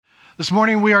This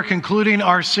morning we are concluding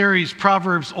our series,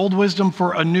 Proverbs, Old Wisdom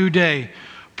for a New Day.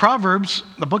 Proverbs,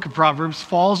 the book of Proverbs,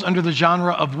 falls under the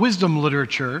genre of wisdom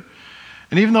literature.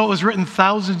 And even though it was written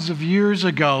thousands of years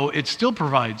ago, it still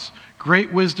provides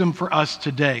great wisdom for us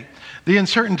today. The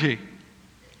uncertainty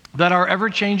that our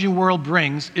ever-changing world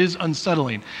brings is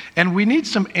unsettling. And we need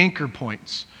some anchor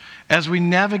points as we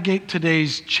navigate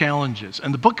today's challenges.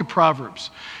 And the book of Proverbs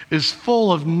is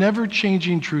full of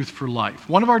never-changing truth for life.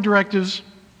 One of our directives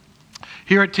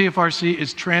here at TFRC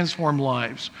is transform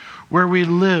lives, where we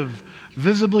live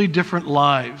visibly different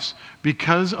lives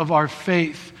because of our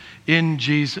faith in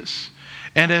Jesus.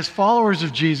 And as followers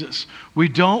of Jesus, we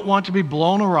don't want to be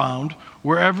blown around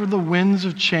wherever the winds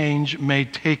of change may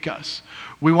take us.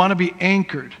 We want to be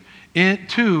anchored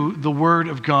into the Word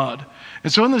of God.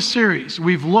 And so in this series,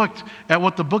 we've looked at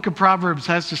what the book of Proverbs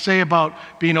has to say about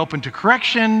being open to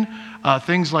correction,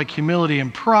 things like humility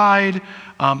and pride,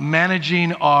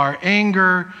 managing our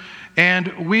anger,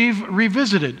 and we've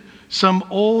revisited some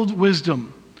old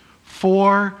wisdom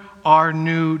for our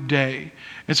new day.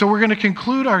 And so we're going to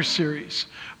conclude our series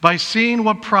by seeing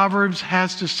what Proverbs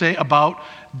has to say about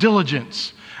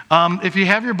diligence. If you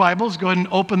have your Bibles, go ahead and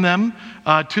open them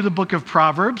to the book of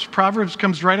Proverbs. Proverbs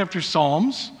comes right after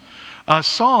Psalms.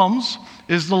 Psalms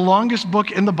is the longest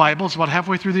book in the Bible. It's about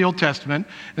halfway through the Old Testament.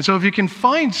 And so if you can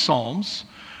find Psalms,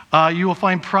 you will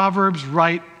find Proverbs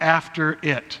right after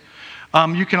it.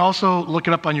 You can also look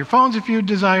it up on your phones if you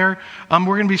desire. We're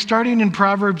going to be starting in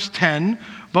Proverbs 10,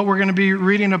 but we're going to be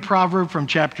reading a proverb from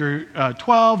chapter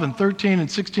 12 and 13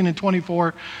 and 16 and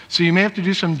 24. So you may have to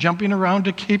do some jumping around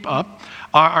to keep up.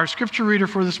 Our scripture reader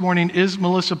for this morning is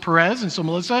Melissa Perez. And so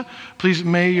Melissa, please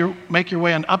make your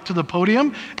way on up to the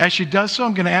podium. As she does so,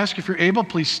 I'm going to ask if you're able,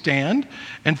 please stand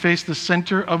and face the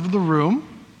center of the room.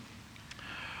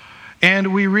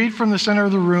 And we read from the center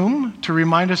of the room to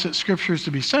remind us that Scripture is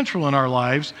to be central in our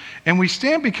lives. And we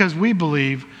stand because we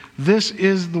believe this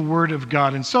is the Word of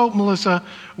God. And so, Melissa,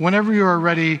 whenever you are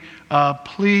ready,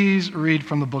 please read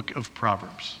from the book of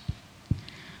Proverbs.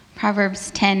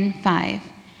 Proverbs 10:5.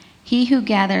 He who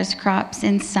gathers crops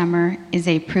in summer is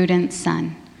a prudent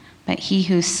son, but he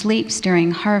who sleeps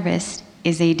during harvest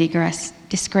is a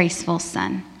disgraceful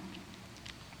son.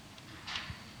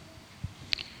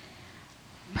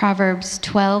 Proverbs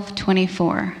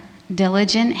 12:24.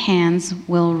 Diligent hands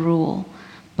will rule,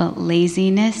 but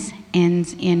laziness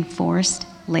ends in forced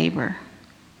labor.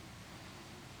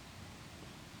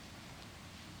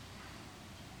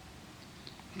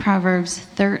 Proverbs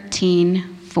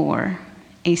 13:4.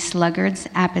 A sluggard's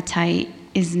appetite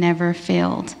is never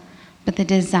filled, but the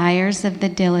desires of the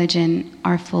diligent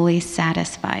are fully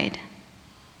satisfied.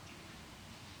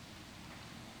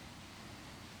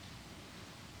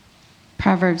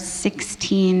 Proverbs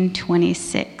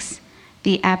 16:26.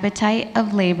 The appetite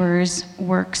of laborers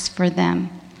works for them.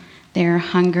 Their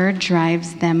hunger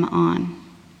drives them on.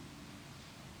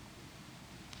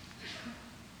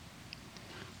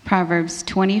 Proverbs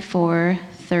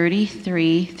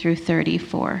 24:33 through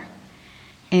 34.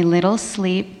 A little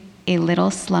sleep, a little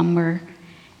slumber,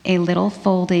 a little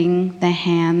folding the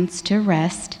hands to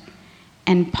rest,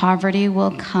 and poverty will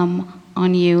come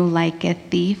on you like a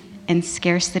thief, and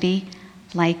scarcity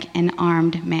like an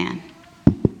armed man.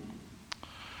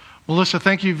 Melissa,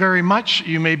 thank you very much.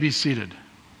 You may be seated.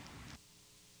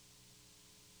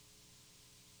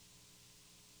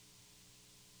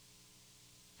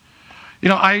 You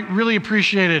know, I really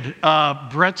appreciated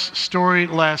Brett's story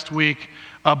last week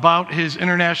about his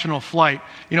international flight.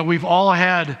 You know, we've all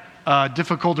had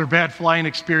difficult or bad flying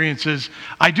experiences.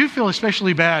 I do feel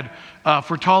especially bad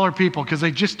for taller people because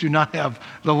they just do not have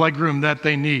the legroom that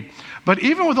they need. But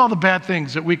even with all the bad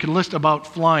things that we could list about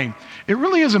flying, it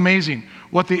really is amazing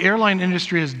what the airline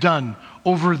industry has done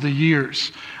over the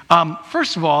years.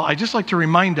 First of all, I'd just like to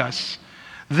remind us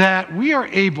that we are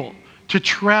able to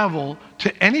travel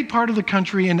to any part of the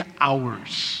country in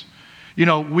hours. You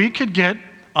know, we could get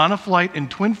on a flight in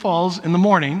Twin Falls in the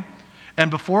morning,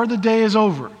 and before the day is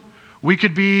over, we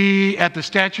could be at the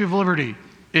Statue of Liberty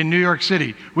in New York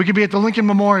City. We could be at the Lincoln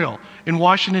Memorial in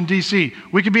Washington, D.C.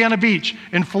 We could be on a beach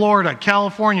in Florida,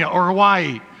 California, or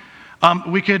Hawaii.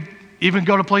 We could even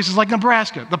go to places like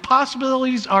Nebraska. The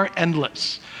possibilities are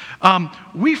endless.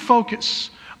 We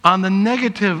focus on the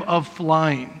negative of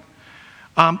flying.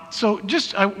 So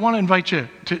I want to invite you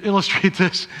to illustrate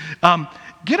this.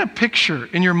 Get a picture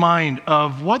in your mind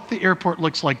of what the airport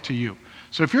looks like to you.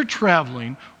 So if you're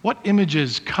traveling, what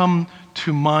images come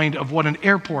to mind of what an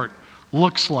airport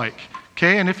looks like?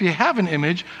 Okay, and if you have an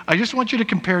image, I just want you to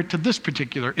compare it to this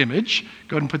particular image.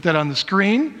 Go ahead and put that on the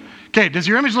screen. Okay, does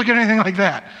your image look at anything like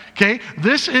that? Okay,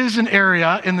 this is an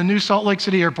area in the new Salt Lake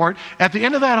City Airport. At the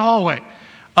end of that hallway,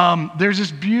 there's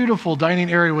this beautiful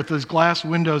dining area with those glass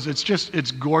windows.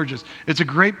 It's gorgeous. It's a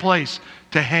great place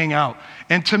to hang out.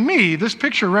 And to me, this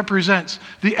picture represents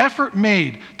the effort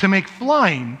made to make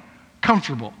flying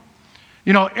comfortable.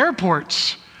 You know,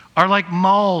 airports are like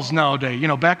malls nowadays. You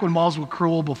know, back when malls were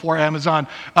cruel before Amazon,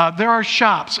 there are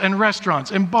shops and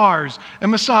restaurants and bars and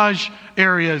massage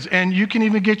areas, and you can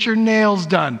even get your nails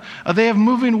done. They have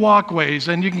moving walkways,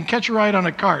 and you can catch a ride on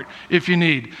a cart if you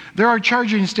need. There are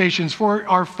charging stations for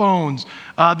our phones.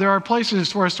 There are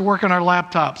places for us to work on our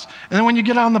laptops. And then when you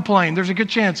get on the plane, there's a good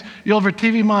chance you'll have a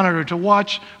TV monitor to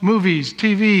watch movies,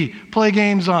 TV, play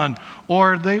games on,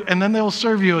 and then they'll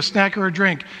serve you a snack or a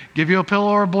drink, give you a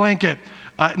pillow or a blanket.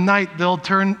 At night, they'll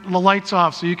turn the lights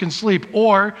off so you can sleep,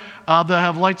 or they'll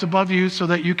have lights above you so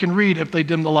that you can read if they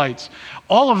dim the lights.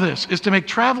 All of this is to make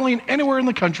traveling anywhere in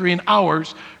the country in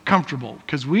hours comfortable,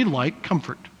 because we like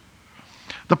comfort.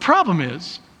 The problem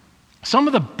is, some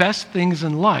of the best things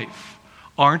in life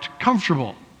aren't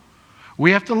comfortable.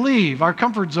 We have to leave our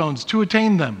comfort zones to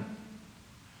attain them.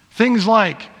 Things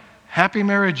like happy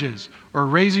marriages, or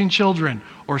raising children,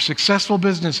 or successful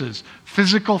businesses,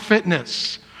 physical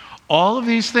fitness. All of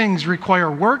these things require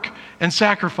work and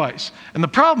sacrifice. And the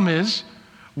problem is,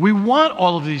 we want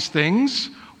all of these things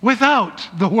without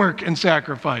the work and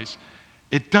sacrifice.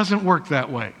 It doesn't work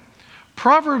that way.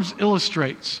 Proverbs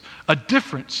illustrates a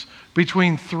difference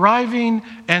between thriving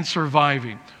and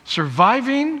surviving.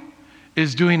 Surviving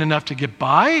is doing enough to get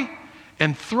by,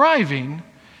 and thriving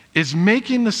is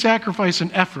making the sacrifice and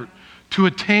effort to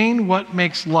attain what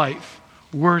makes life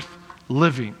worth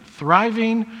living.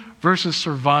 Thriving versus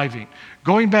surviving.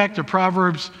 Going back to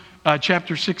Proverbs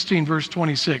chapter 16, verse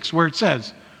 26, where it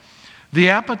says, "The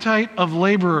appetite of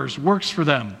laborers works for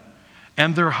them,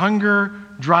 and their hunger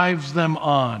drives them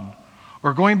on."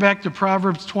 Or going back to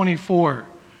Proverbs 24,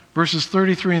 verses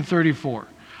 33 and 34,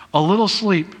 "A little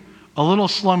sleep, a little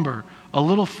slumber, a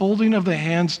little folding of the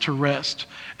hands to rest,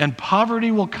 and poverty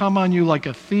will come on you like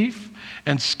a thief,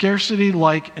 and scarcity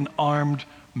like an armed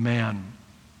man."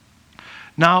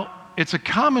 Now, it's a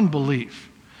common belief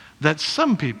that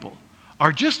some people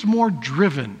are just more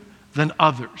driven than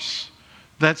others,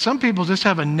 that some people just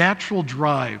have a natural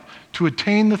drive to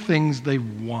attain the things they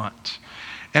want.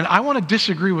 And I want to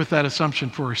disagree with that assumption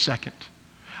for a second.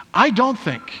 I don't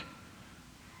think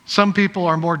some people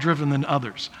are more driven than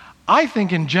others. I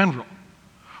think in general,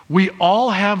 we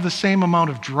all have the same amount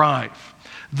of drive.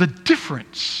 The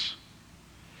difference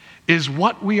is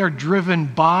what we are driven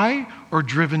by or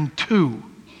driven to.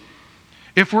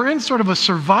 If we're in sort of a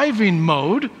surviving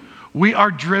mode, we are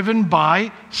driven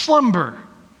by slumber.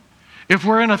 If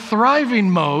we're in a thriving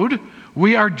mode,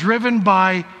 we are driven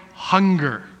by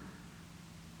hunger.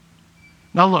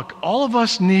 Now look, all of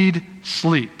us need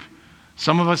sleep.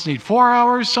 Some of us need 4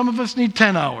 hours, some of us need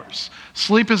 10 hours.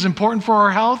 Sleep is important for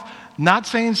our health, not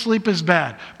saying sleep is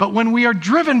bad. But when we are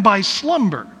driven by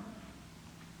slumber,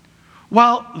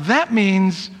 well, that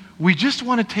means we just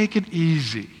want to take it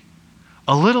easy.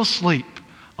 A little sleep,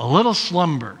 a little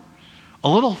slumber, a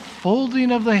little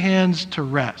folding of the hands to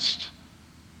rest.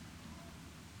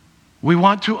 We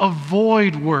want to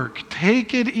avoid work.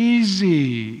 Take it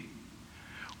easy.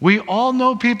 We all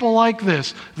know people like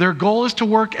this. Their goal is to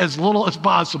work as little as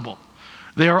possible.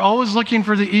 They are always looking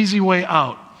for the easy way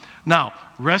out. Now,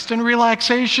 rest and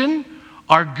relaxation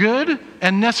are good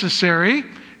and necessary,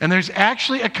 and there's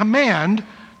actually a command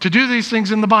to do these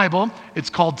things in the Bible. It's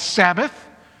called Sabbath.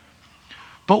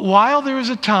 But while there is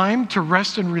a time to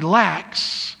rest and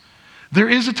relax, there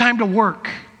is a time to work.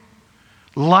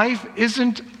 Life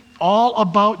isn't all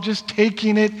about just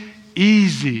taking it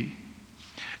easy.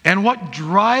 And what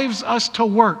drives us to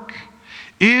work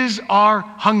is our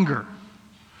hunger.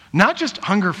 Not just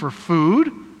hunger for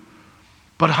food,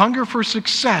 but hunger for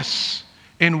success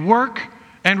in work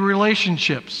and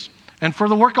relationships. And for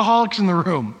the workaholics in the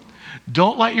room,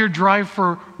 don't let your drive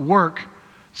for work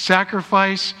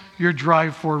sacrifice your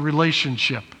drive for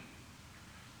relationship.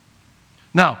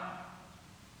 Now,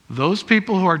 those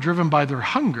people who are driven by their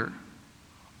hunger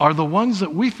are the ones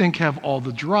that we think have all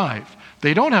the drive.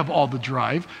 They don't have all the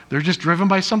drive. They're just driven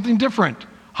by something different,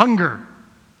 hunger.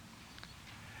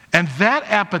 And that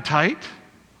appetite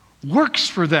works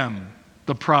for them,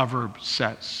 the proverb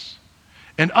says.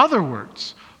 In other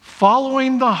words,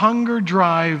 following the hunger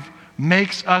drive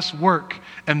makes us work,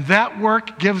 and that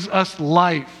work gives us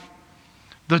life.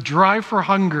 The drive for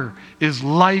hunger is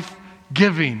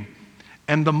life-giving,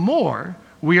 and the more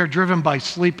we are driven by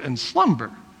sleep and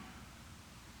slumber,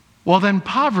 well, then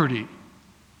poverty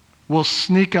will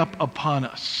sneak up upon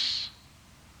us.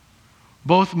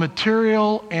 Both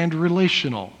material and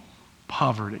relational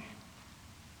poverty.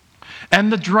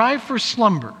 And the drive for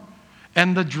slumber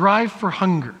and the drive for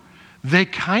hunger, they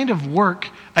kind of work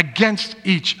against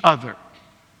each other.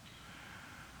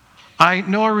 I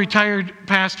know a retired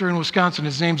pastor in Wisconsin.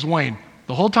 His name's Wayne.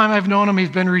 The whole time I've known him, he's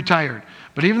been retired.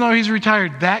 But even though he's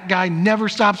retired, that guy never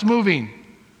stops moving.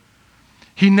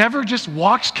 He never just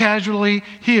walks casually.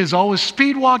 He is always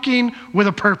speed walking with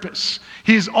a purpose.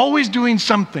 He is always doing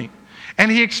something. And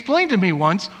he explained to me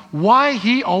once why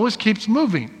he always keeps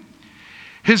moving.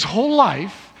 His whole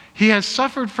life, he has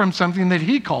suffered from something that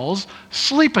he calls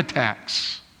sleep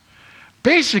attacks.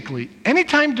 Basically,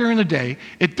 anytime during the day,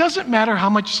 it doesn't matter how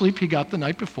much sleep he got the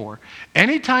night before,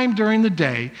 anytime during the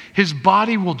day, his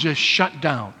body will just shut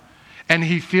down. And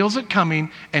he feels it coming,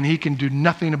 and he can do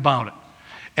nothing about it.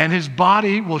 And his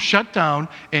body will shut down,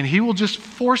 and he will just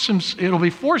it'll be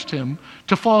forced him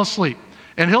to fall asleep.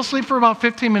 And he'll sleep for about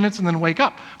 15 minutes and then wake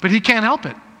up. But he can't help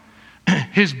it.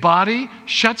 His body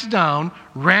shuts down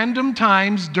random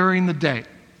times during the day.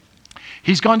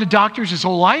 He's gone to doctors his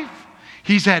whole life.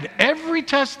 He's had every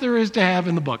test there is to have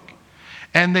in the book.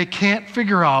 And they can't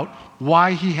figure out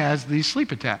why he has these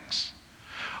sleep attacks.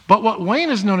 But what Wayne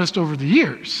has noticed over the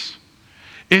years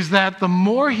is that the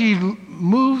more he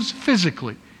moves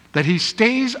physically, that he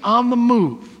stays on the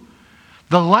move,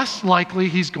 the less likely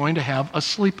he's going to have a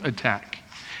sleep attack.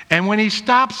 And when he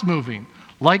stops moving,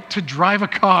 like to drive a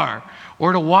car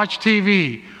or to watch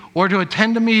TV or to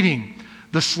attend a meeting,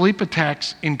 the sleep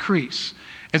attacks increase.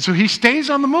 And so he stays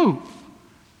on the move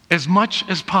as much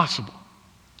as possible.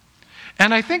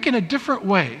 And I think in a different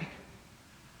way,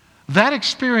 that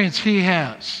experience he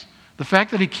has, the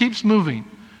fact that he keeps moving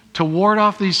to ward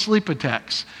off these sleep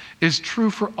attacks, is true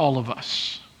for all of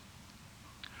us.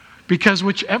 Because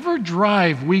whichever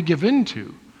drive we give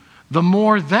into, the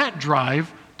more that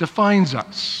drive defines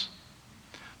us.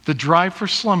 The drive for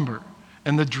slumber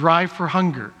and the drive for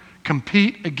hunger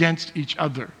compete against each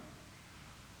other.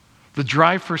 The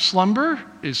drive for slumber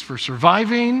is for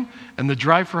surviving, and the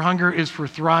drive for hunger is for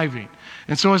thriving.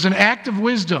 And so as an act of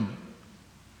wisdom,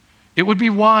 it would be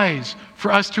wise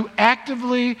for us to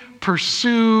actively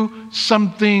pursue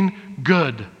something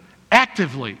good.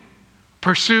 Actively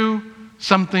pursue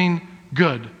something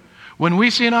good. When we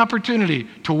see an opportunity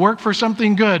to work for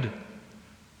something good,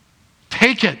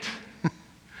 take it.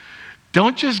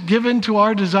 Don't just give in to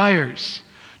our desires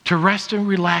to rest and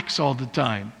relax all the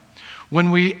time.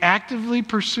 When we actively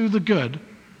pursue the good,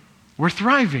 we're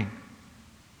thriving.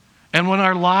 And when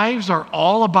our lives are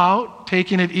all about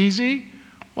taking it easy,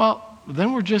 well,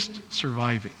 then we're just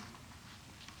surviving.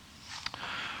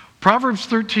 Proverbs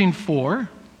 13:4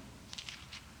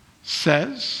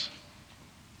 says,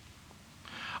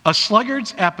 "A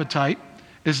sluggard's appetite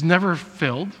is never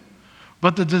filled,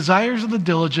 but the desires of the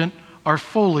diligent are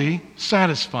fully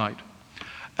satisfied."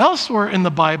 Elsewhere in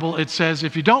the Bible, it says,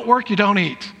 if you don't work, you don't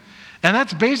eat. And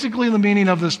that's basically the meaning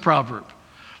of this proverb.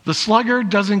 The sluggard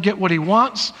doesn't get what he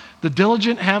wants. The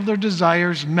diligent have their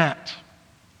desires met.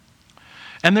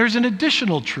 And there's an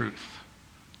additional truth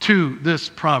to this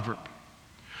proverb.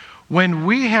 When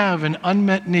we have an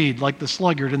unmet need, like the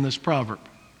sluggard in this proverb,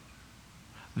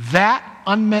 that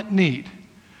unmet need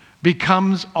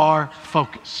becomes our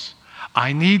focus.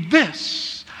 I need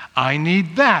this. I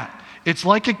need that. It's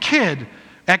like a kid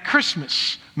at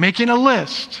Christmas making a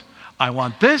list. I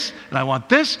want this, and I want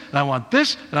this, and I want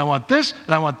this, and I want this,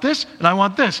 and I want this, and I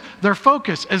want this. Their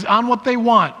focus is on what they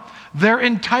want. Their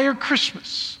entire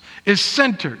Christmas is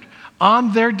centered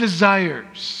on their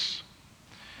desires.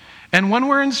 And when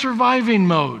we're in surviving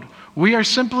mode, we are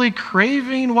simply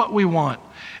craving what we want.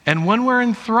 And when we're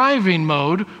in thriving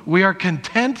mode, we are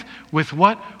content with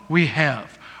what we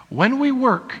have. When we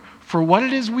work for what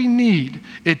it is we need,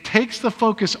 it takes the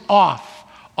focus off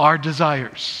our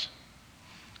desires.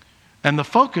 And the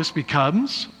focus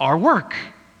becomes our work,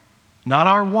 not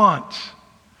our want.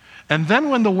 And then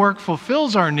when the work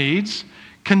fulfills our needs,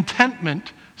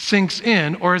 contentment sinks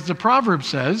in, or as the proverb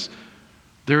says,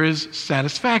 there is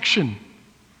satisfaction.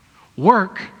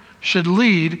 Work should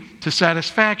lead to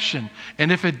satisfaction.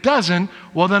 And if it doesn't,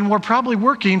 well, then we're probably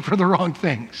working for the wrong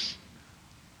things.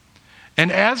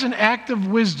 And as an act of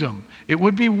wisdom, it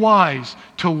would be wise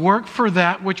to work for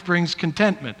that which brings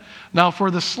contentment. Now, for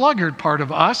the sluggard part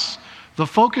of us, the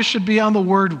focus should be on the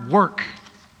word work.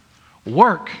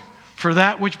 Work for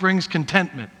that which brings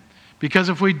contentment. Because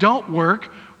if we don't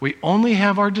work, we only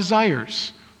have our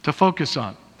desires to focus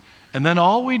on. And then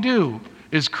all we do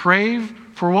is crave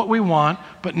for what we want,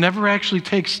 but never actually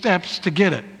take steps to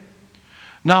get it.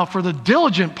 Now, for the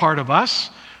diligent part of us,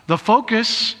 The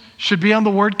focus should be on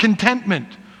the word contentment.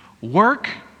 Work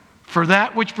for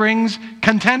that which brings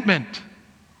contentment.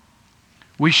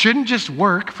 We shouldn't just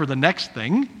work for the next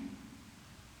thing.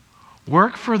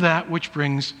 Work for that which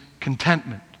brings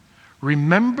contentment.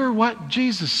 Remember what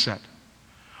Jesus said.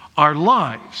 Our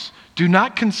lives do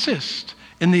not consist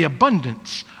in the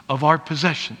abundance of our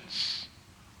possessions.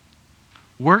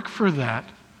 Work for that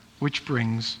which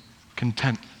brings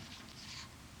contentment.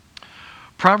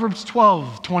 Proverbs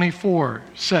 12:24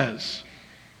 says,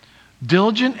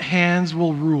 diligent hands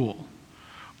will rule,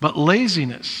 but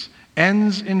laziness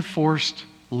ends in forced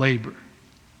labor.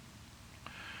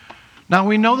 Now,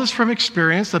 we know this from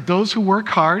experience that those who work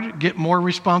hard get more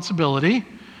responsibility.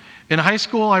 In high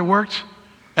school, I worked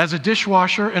as a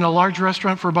dishwasher in a large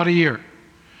restaurant for about a year.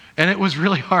 And it was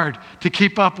really hard to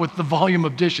keep up with the volume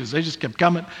of dishes. They just kept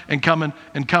coming and coming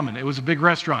and coming. It was a big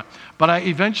restaurant. But I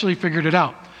eventually figured it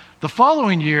out. The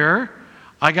following year,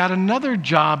 I got another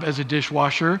job as a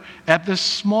dishwasher at this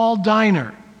small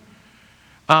diner.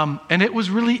 And it was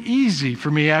really easy for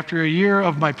me after a year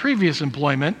of my previous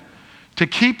employment to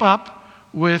keep up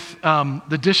with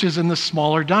the dishes in the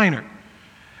smaller diner.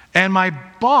 And my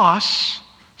boss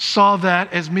saw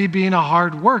that as me being a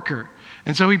hard worker.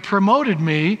 And so he promoted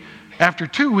me after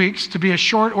 2 weeks to be a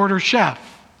short order chef.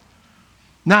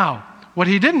 Now, what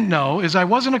he didn't know is I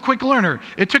wasn't a quick learner.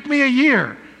 It took me a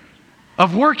year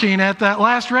of working at that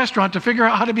last restaurant to figure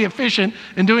out how to be efficient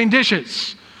in doing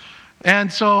dishes.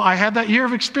 And so I had that year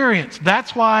of experience.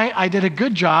 That's why I did a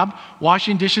good job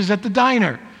washing dishes at the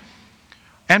diner.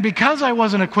 And because I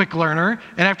wasn't a quick learner,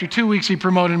 and after 2 weeks he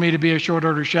promoted me to be a short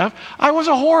order chef, I was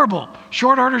a horrible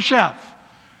short order chef.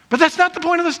 But that's not the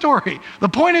point of the story. The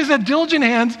point is that diligent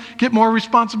hands get more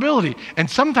responsibility. And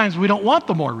sometimes we don't want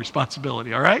the more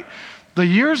responsibility, all right? The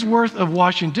year's worth of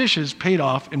washing dishes paid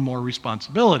off in more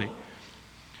responsibility.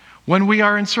 When we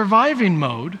are in surviving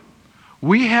mode,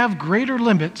 we have greater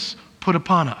limits put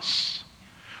upon us.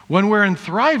 When we're in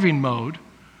thriving mode,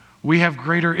 we have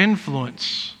greater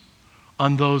influence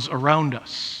on those around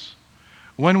us.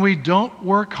 When we don't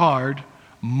work hard,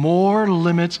 more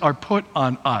limits are put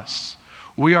on us.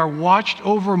 We are watched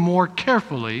over more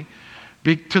carefully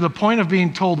to the point of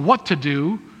being told what to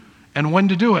do and when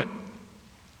to do it.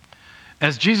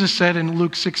 As Jesus said in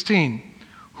Luke 16,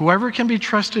 whoever can be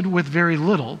trusted with very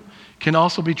little can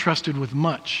also be trusted with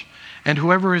much. And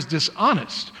whoever is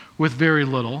dishonest with very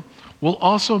little will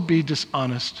also be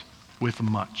dishonest with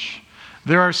much.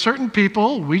 There are certain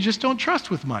people we just don't trust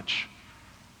with much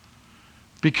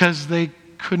because they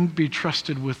couldn't be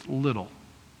trusted with little.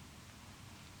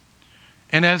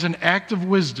 And as an act of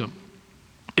wisdom,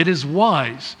 it is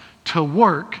wise to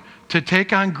work to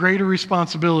take on greater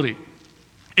responsibility.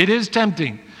 It is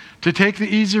tempting to take the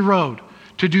easy road,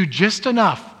 to do just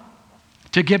enough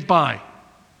to get by.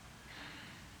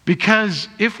 Because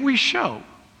if we show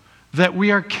that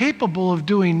we are capable of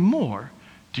doing more,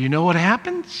 do you know what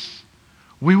happens?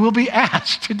 We will be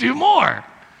asked to do more.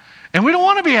 And we don't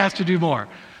want to be asked to do more.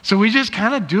 So we just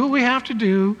kind of do what we have to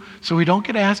do so we don't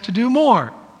get asked to do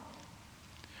more.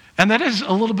 And that is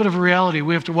a little bit of a reality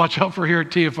we have to watch out for here at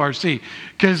TFRC,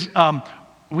 because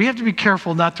we have to be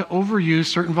careful not to overuse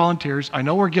certain volunteers. I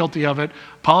know we're guilty of it.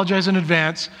 Apologize in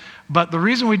advance. But the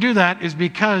reason we do that is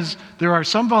because there are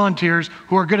some volunteers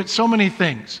who are good at so many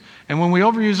things. And when we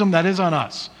overuse them, that is on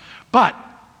us. But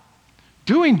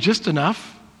doing just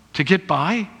enough to get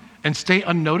by and stay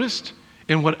unnoticed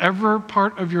in whatever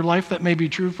part of your life that may be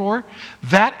true for,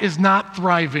 that is not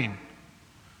thriving.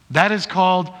 That is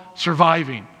called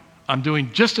surviving. I'm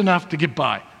doing just enough to get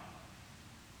by.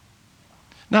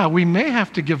 Now, we may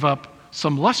have to give up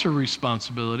some lesser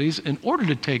responsibilities in order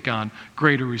to take on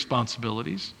greater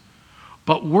responsibilities,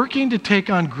 but working to take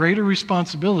on greater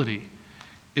responsibility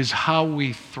is how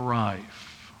we thrive.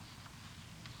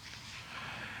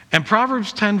 And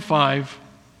Proverbs 10:5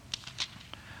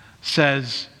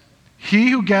 says, he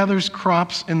who gathers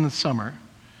crops in the summer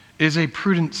is a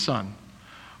prudent son,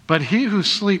 but he who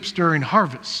sleeps during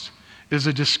harvest is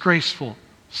a disgraceful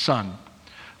son.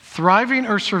 Thriving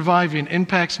or surviving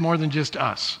impacts more than just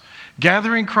us.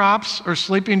 Gathering crops or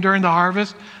sleeping during the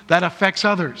harvest, that affects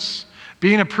others.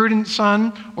 Being a prudent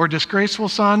son or disgraceful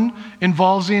son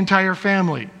involves the entire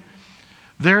family.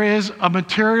 There is a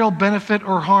material benefit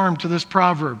or harm to this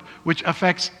proverb, which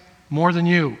affects more than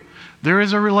you. There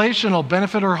is a relational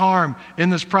benefit or harm in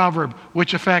this proverb,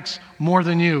 which affects more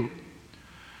than you.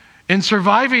 In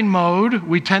surviving mode,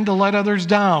 we tend to let others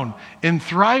down. In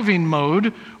thriving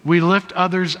mode, we lift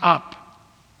others up.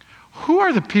 Who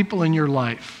are the people in your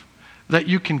life that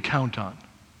you can count on?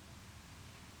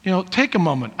 Take a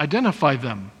moment, identify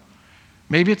them.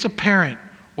 Maybe it's a parent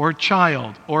or a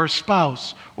child or a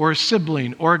spouse or a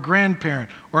sibling or a grandparent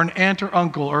or an aunt or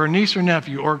uncle or a niece or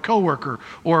nephew or a coworker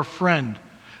or a friend.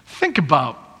 Think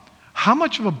about how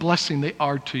much of a blessing they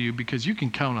are to you because you can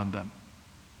count on them.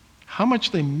 How much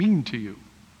they mean to you.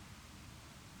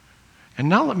 And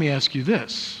now let me ask you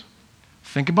this.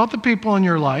 Think about the people in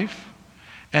your life,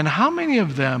 and how many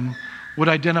of them would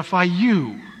identify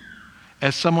you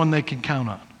as someone they can count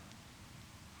on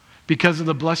because of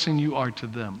the blessing you are to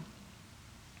them?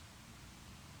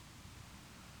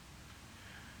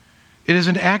 It is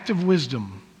an act of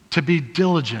wisdom to be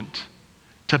diligent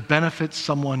to benefit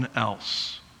someone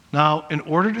else. Now, in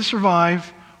order to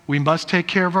survive, we must take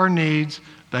care of our needs.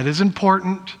 That is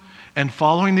important, and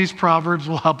following these proverbs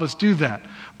will help us do that.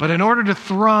 But in order to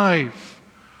thrive,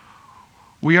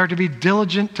 we are to be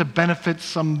diligent to benefit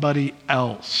somebody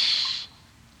else.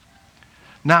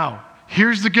 Now,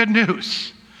 here's the good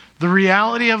news. The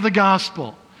reality of the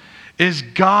gospel is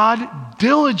God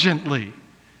diligently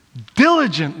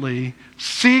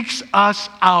seeks us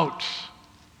out.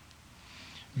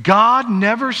 God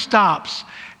never stops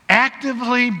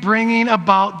actively bringing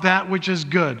about that which is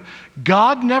good.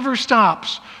 God never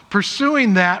stops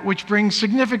pursuing that which brings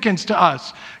significance to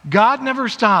us. God never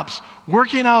stops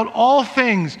working out all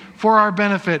things for our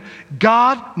benefit.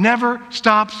 God never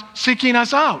stops seeking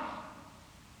us out.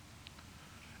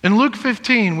 In Luke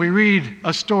 15, we read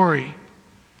a story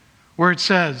where it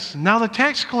says, "Now the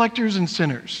tax collectors and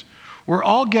sinners were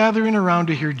all gathering around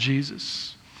to hear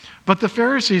Jesus. But the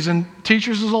Pharisees and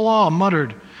teachers of the law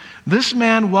muttered, 'This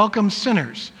man welcomes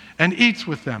sinners and eats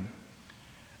with them.'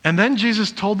 And then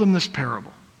Jesus told them this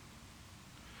parable.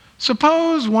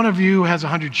 Suppose one of you has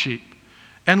 100 sheep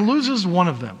and loses one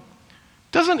of them.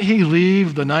 Doesn't he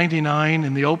leave the 99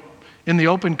 in the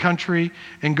open country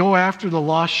and go after the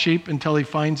lost sheep until he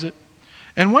finds it?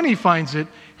 And when he finds it,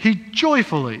 he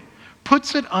joyfully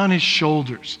puts it on his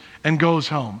shoulders and goes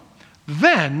home.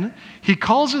 Then he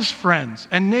calls his friends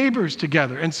and neighbors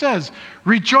together and says,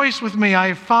 'Rejoice with me, I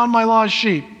have found my lost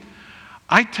sheep.'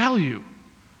 I tell you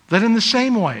that in the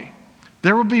same way,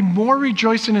 there will be more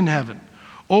rejoicing in heaven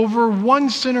over one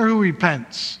sinner who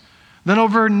repents than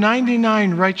over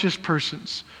 99 righteous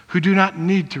persons who do not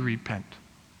need to repent."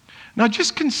 Now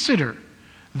just consider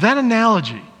that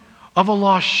analogy of a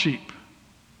lost sheep.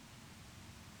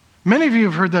 Many of you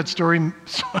have heard that story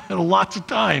lots of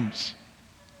times.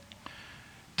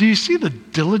 Do you see the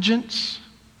diligence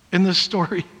in this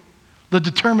story? The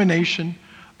determination,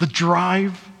 the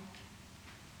drive?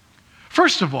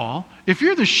 First of all, if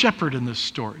you're the shepherd in this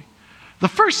story, the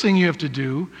first thing you have to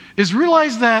do is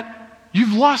realize that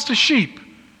you've lost a sheep.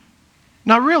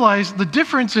 Now realize the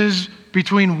difference is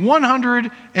between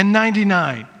 100 and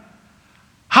 99.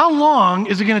 How long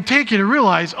is it going to take you to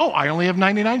realize, oh, I only have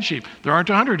 99 sheep. There aren't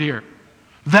 100 here.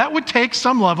 That would take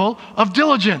some level of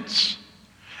diligence.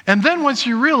 And then once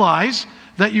you realize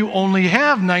that you only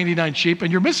have 99 sheep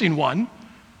and you're missing one,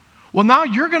 well, now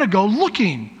you're going to go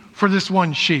looking for this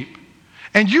one sheep.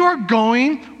 And you are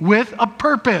going with a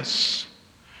purpose.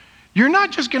 You're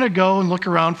not just going to go and look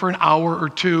around for an hour or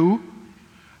two.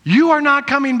 You are not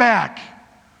coming back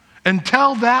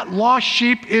until that lost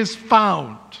sheep is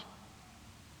found.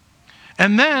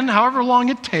 And then, however long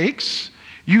it takes,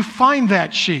 you find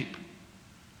that sheep.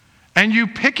 And you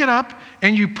pick it up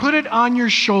and you put it on your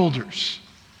shoulders.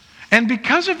 And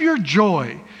because of your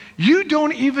joy, you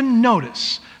don't even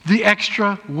notice the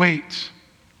extra weight.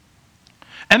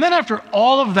 And then after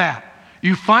all of that,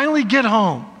 you finally get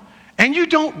home and you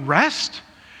don't rest.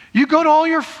 You go to all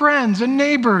your friends and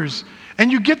neighbors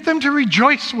and you get them to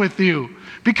rejoice with you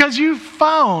because you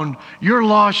found your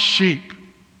lost sheep.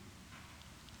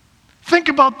 Think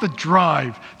about the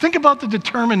drive. Think about the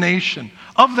determination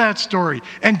of that story.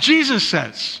 And Jesus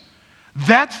says,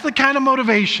 that's the kind of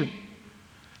motivation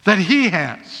that he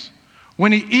has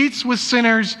when he eats with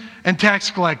sinners and tax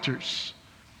collectors.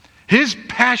 His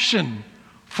passion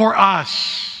for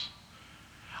us.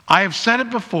 I have said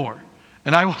it before,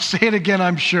 and I will say it again,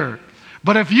 I'm sure.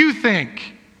 But if you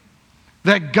think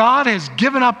that God has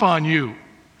given up on you,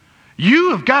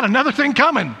 you have got another thing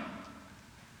coming.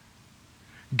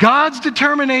 God's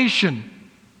determination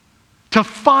to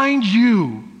find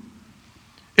you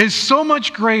is so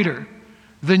much greater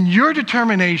than your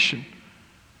determination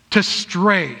to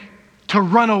stray, to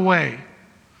run away.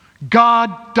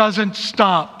 God doesn't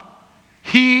stop.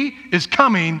 He is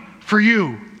coming for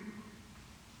you.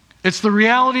 It's the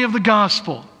reality of the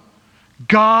gospel.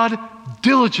 God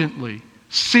diligently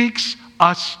seeks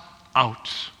us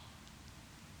out.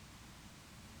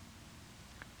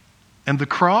 And the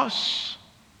cross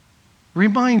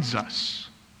reminds us,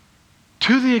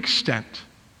 to the extent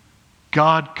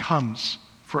God comes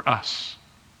for us.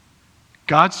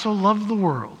 God so loved the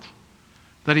world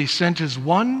that he sent his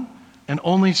one and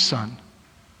only Son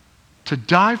to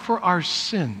die for our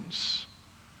sins,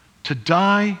 to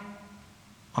die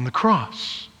on the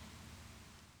cross,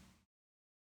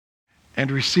 and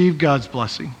receive God's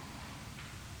blessing.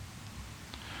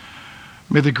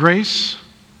 May the grace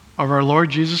of our Lord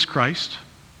Jesus Christ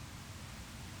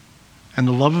and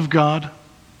the love of God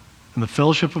and the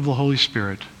fellowship of the Holy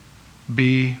Spirit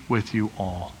be with you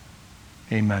all.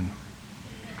 Amen.